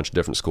sent to a bunch of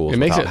different schools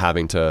without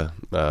having to,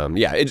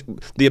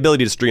 the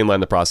ability to streamline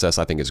the process,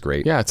 I think, is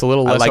great. Yeah, it's a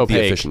little less opaque.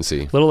 The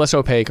efficiency. A little less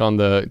opaque on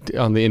the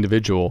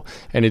individual,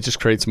 and it just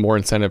creates more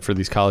incentive for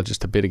these colleges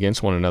to bid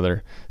against one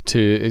another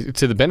to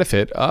the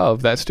benefit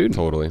of that student.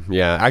 Totally.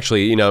 Yeah.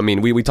 Actually,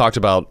 we talked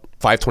about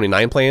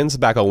 529 plans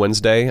back on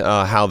Wednesday,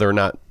 how they're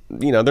not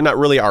they're not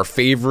really our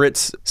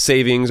favorite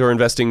savings or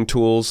investing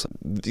tools.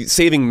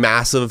 Saving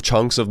massive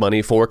chunks of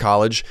money for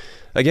college,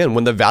 again,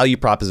 when the value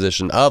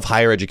proposition of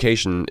higher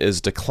education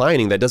is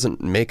declining, that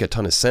doesn't make a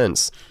ton of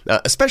sense,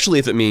 especially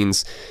if it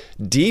means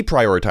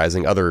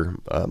deprioritizing other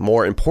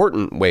more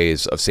important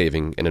ways of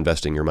saving and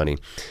investing your money.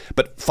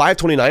 But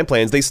 529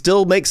 plans, they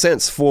still make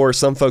sense for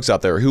some folks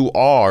out there who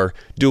are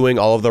doing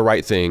all of the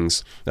right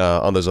things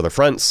on those other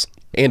fronts.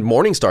 And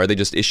Morningstar, they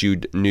just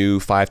issued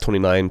new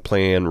 529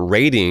 plan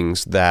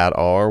ratings that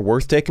are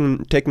worth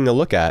taking a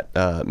look at.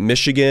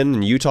 Michigan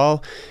and Utah,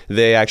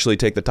 they actually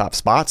take the top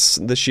spots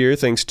this year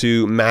thanks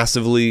to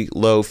massively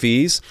low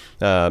fees.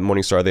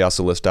 Morningstar, they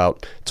also list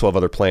out 12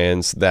 other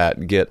plans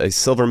that get a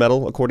silver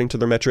medal according to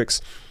their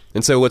metrics.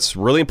 And so what's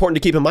really important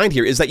to keep in mind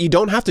here is that you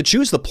don't have to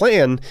choose the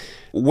plan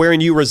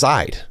wherein you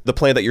reside, the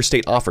plan that your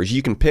state offers.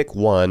 You can pick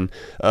one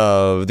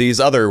of these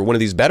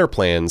better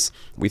plans.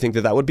 We think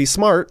that would be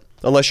smart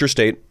unless your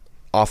state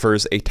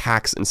offers a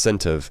tax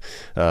incentive.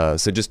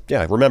 So just,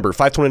 remember,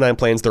 529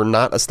 plans, they're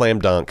not a slam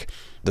dunk.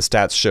 The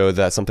stats show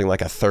that something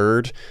like a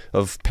third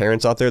of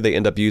parents out there, they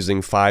end up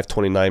using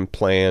 529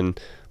 plan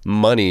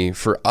money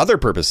for other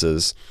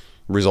purposes,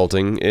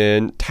 resulting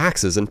in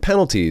taxes and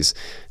penalties.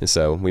 And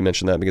so we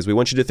mention that because we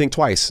want you to think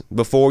twice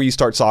before you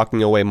start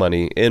socking away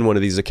money in one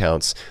of these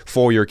accounts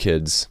for your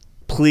kids.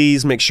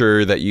 Please make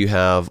sure that you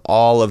have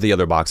all of the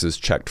other boxes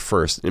checked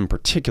first, in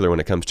particular when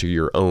it comes to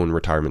your own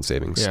retirement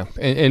savings. Yeah,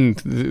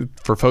 and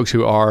for folks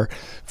who are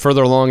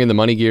further along in the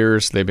money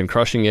gears, they've been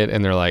crushing it,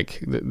 and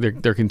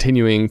they're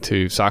continuing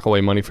to sock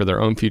away money for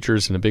their own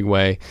futures in a big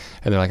way,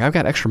 and they're like, I've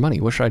got extra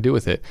money. What should I do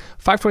with it?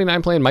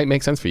 529 plan might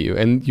make sense for you,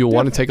 and you'll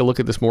want to take a look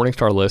at this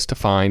Morningstar list to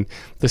find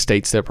the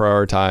states that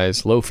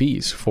prioritize low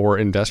fees for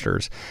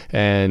investors,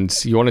 and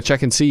you want to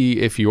check and see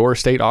if your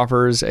state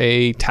offers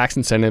a tax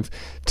incentive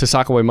to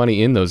sock away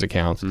money in those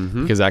accounts,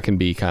 because that can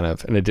be kind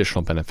of an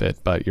additional benefit.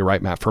 But you're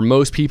right, Matt. For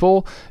most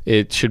people,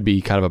 it should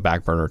be kind of a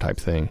back burner type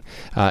thing.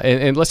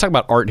 And let's talk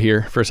about art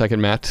here for a second,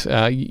 Matt.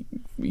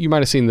 You might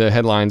have seen the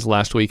headlines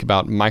last week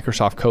about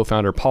Microsoft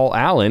co-founder Paul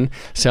Allen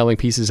selling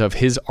pieces of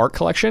his art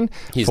collection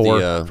for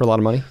a lot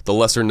of money. The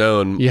lesser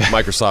known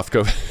Microsoft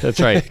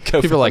That's right.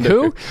 People are like,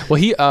 who? Well,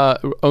 he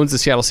owns the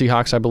Seattle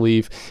Seahawks, I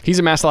believe. He's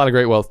amassed a lot of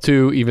great wealth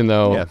too, even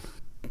though... Yeah.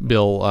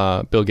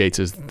 Bill Gates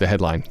is the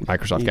headline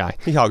Microsoft guy.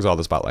 He hogs all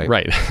the spotlight.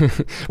 Right.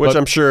 Which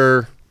I'm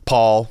sure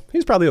Paul,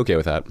 he's probably okay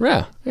with that.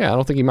 Yeah, I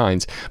don't think he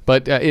minds.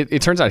 But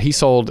it turns out he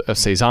sold a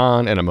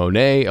Cézanne and a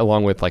Monet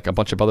along with like a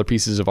bunch of other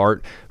pieces of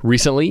art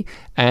recently.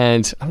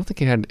 And I don't think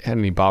he had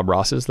any Bob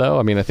Rosses, though.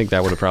 I mean, I think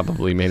that would have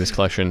probably made his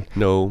collection.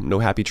 No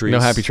happy trees. No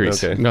happy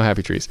trees. Okay. No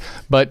happy trees.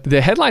 But the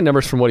headline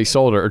numbers from what he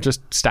sold are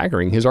just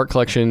staggering. His art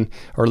collection,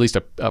 or at least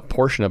a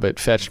portion of it,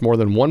 fetched more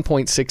than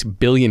 $1.6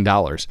 billion.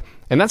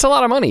 And that's a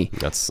lot of money.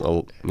 That's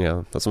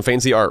some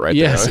fancy art right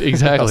there. Yes,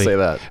 exactly. I'll say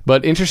that.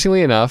 But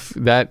interestingly enough,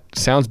 that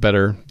sounds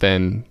better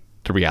than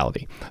the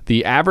reality.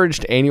 The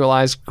averaged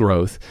annualized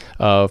growth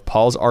of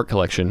Paul's art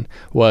collection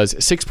was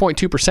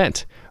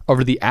 6.2%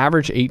 over the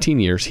average 18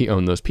 years he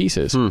owned those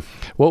pieces.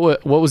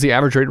 What was the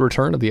average rate of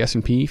return of the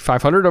S&P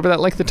 500 over that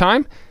length of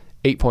time?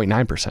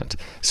 8.9%.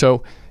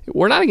 So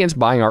we're not against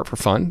buying art for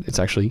fun. It's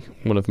actually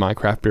one of my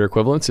craft beer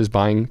equivalents is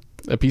buying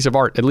a piece of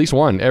art, at least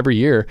one every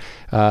year,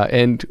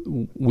 and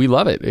we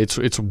love it.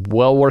 It's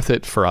well worth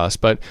it for us,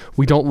 but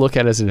we don't look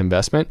at it as an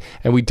investment,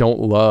 and we don't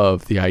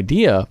love the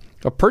idea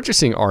of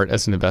purchasing art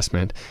as an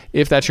investment.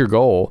 If that's your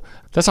goal,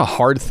 that's a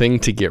hard thing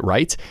to get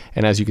right.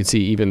 And as you can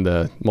see, even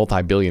the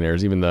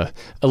multi-billionaires, even the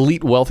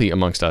elite wealthy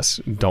amongst us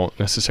don't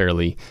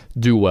necessarily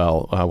do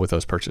well with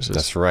those purchases.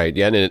 That's right.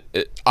 Yeah, and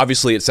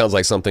obviously it sounds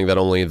like something that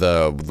only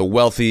the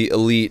wealthy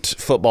elite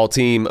football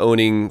team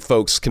owning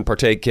folks can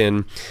partake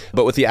in.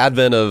 But with the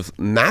advent of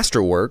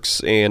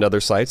Masterworks and other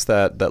sites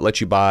that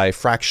let you buy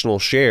fractional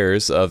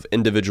shares of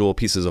individual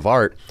pieces of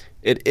art,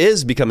 it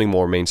is becoming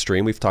more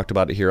mainstream. We've talked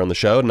about it here on the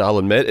show, and I'll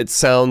admit it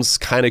sounds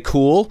kind of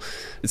cool.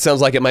 It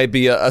sounds like it might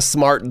be a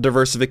smart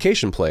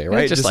diversification play,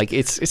 right? Yeah, just like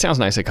it sounds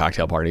nice at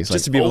cocktail parties.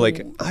 Just to be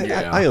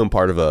I own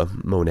part of a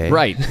Monet.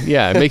 Right.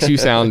 Yeah, it makes you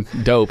sound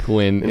dope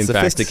when in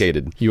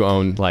sophisticated. Fact you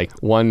own like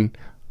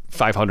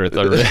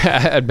 1/500th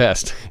at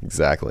best.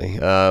 Exactly.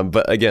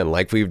 But again,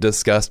 like we've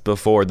discussed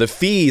before, the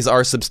fees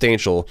are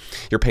substantial.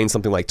 You're paying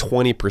something like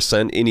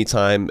 20%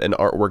 anytime an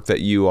artwork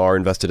that you are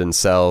invested in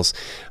sells.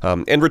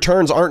 And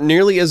returns aren't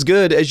nearly as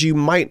good as you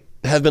might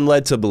have been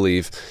led to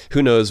believe.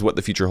 Who knows what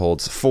the future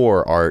holds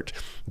for art,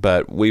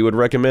 but we would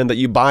recommend that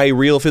you buy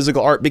real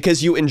physical art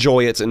because you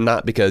enjoy it and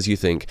not because you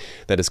think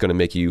that it's going to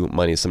make you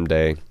money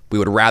someday. We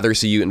would rather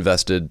see you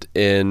invested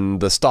in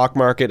the stock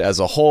market as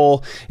a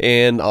whole.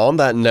 And on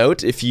that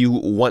note, if you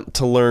want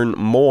to learn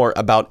more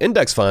about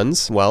index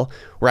funds, well,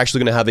 we're actually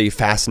going to have a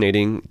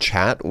fascinating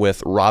chat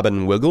with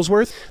Robin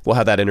Wigglesworth. We'll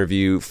have that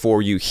interview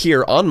for you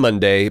here on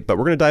Monday, but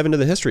we're going to dive into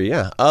the history,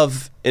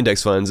 of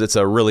index funds. It's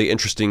a really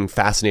interesting,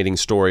 fascinating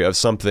story of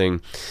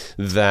something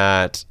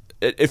that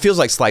it feels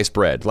like sliced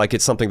bread. Like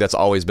it's something that's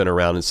always been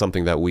around and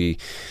something that we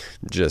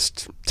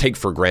just take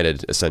for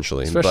granted,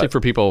 essentially. Especially for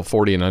people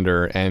 40 and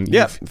under, and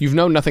you've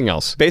known nothing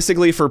else.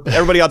 Basically, for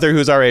everybody out there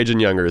who's our age and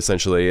younger,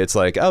 essentially, it's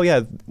like, oh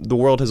yeah, the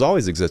world has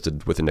always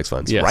existed with index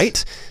funds,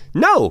 right?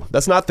 No,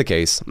 that's not the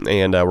case.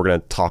 And we're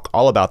going to talk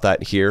all about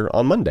that here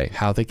on Monday.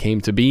 How they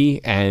came to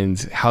be and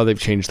how they've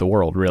changed the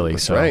world, really.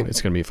 That's right.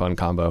 It's going to be a fun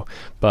combo.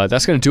 But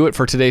that's going to do it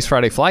for today's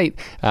Friday Flight.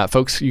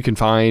 Folks, you can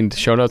find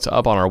show notes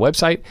up on our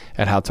website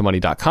at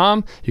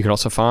howtomoney.com. You can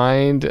also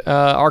find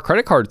our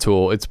credit card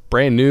tool. It's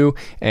brand new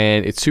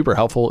and it's super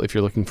helpful if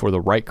you're looking for the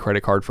right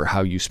credit card for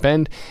how you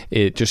spend.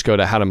 Just go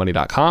to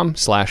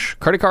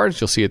howtomoney.com/credit cards.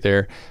 You'll see it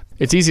there.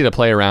 It's easy to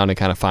play around and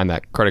kind of find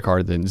that credit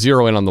card, then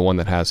zero in on the one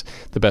that has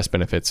the best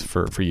benefits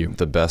for you.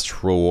 The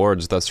best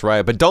rewards, that's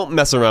right. But don't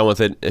mess around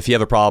with it if you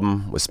have a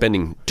problem with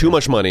spending too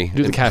much money.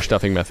 Do the cash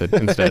stuffing method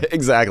instead.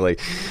 Exactly.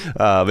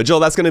 But Joel,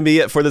 that's going to be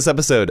it for this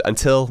episode.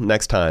 Until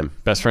next time.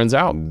 Best friends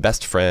out.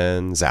 Best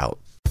friends out.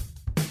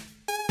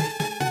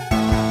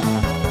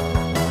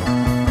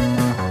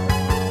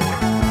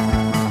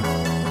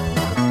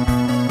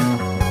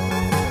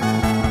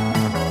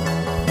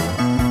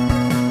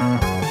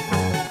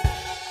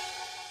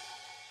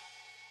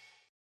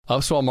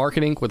 Upswell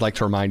Marketing would like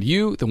to remind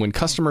you that when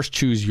customers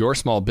choose your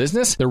small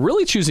business, they're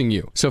really choosing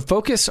you. So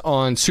focus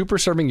on super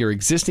serving your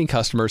existing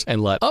customers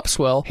and let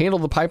Upswell handle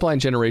the pipeline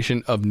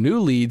generation of new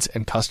leads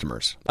and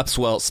customers.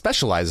 Upswell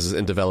specializes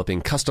in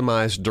developing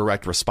customized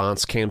direct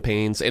response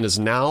campaigns and is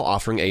now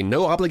offering a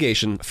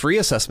no-obligation free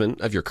assessment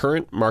of your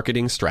current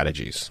marketing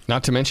strategies.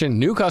 Not to mention,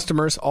 new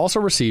customers also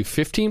receive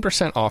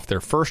 15% off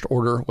their first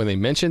order when they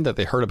mention that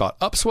they heard about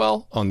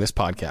Upswell on this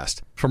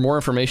podcast. For more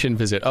information,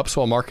 visit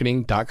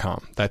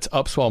upswellmarketing.com. That's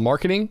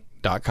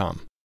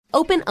upswellmarketing.com.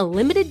 Open a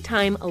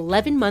limited-time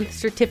 11-month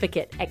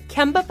certificate at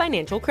Kemba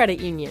Financial Credit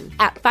Union.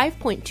 At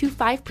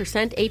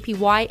 5.25%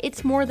 APY,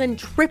 it's more than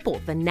triple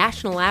the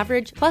national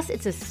average, plus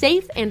it's a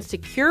safe and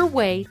secure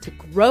way to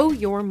grow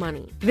your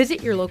money.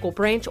 Visit your local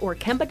branch or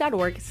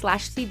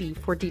kemba.org/cb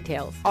for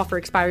details. Offer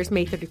expires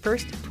May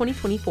 31st,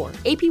 2024.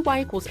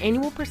 APY equals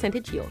annual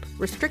percentage yield.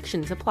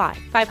 Restrictions apply.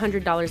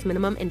 $500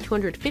 minimum and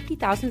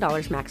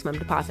 $250,000 maximum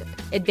deposit.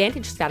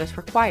 Advantage status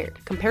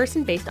required.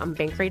 Comparison based on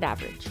bank rate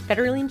average.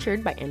 Federally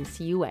insured by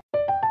NCUA.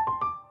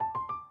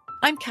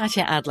 I'm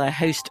Katya Adler,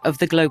 host of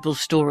The Global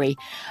Story.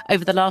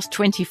 Over the last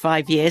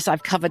 25 years,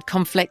 I've covered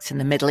conflicts in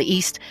the Middle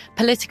East,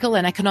 political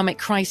and economic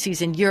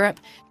crises in Europe,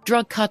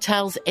 drug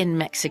cartels in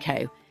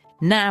Mexico.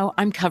 Now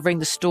I'm covering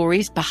the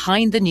stories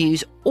behind the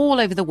news all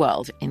over the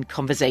world in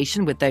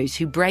conversation with those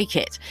who break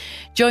it.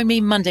 Join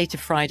me Monday to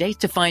Friday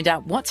to find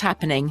out what's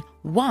happening,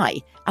 why,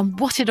 and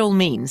what it all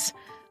means.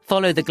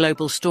 Follow The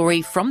Global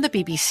Story from the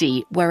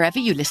BBC wherever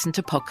you listen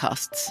to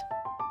podcasts.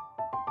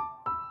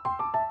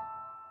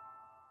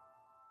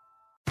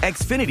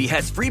 Xfinity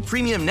has free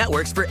premium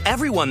networks for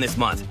everyone this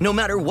month, no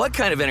matter what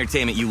kind of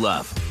entertainment you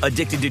love.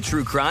 Addicted to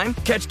true crime?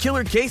 Catch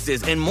killer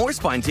cases and more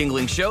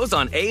spine-tingling shows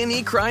on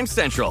A&E Crime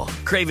Central.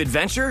 Crave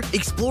adventure?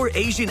 Explore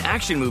Asian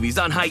action movies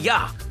on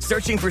Hi-Ya.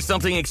 Searching for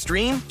something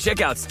extreme?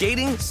 Check out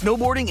skating,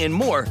 snowboarding, and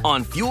more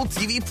on Fuel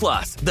TV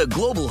Plus, the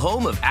global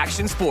home of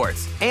action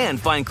sports. And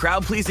find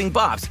crowd-pleasing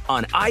bops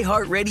on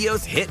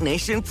iHeartRadio's Hit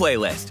Nation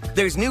playlist.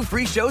 There's new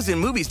free shows and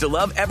movies to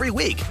love every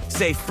week.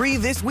 Say free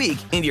this week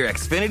in your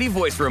Xfinity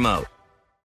voice remote.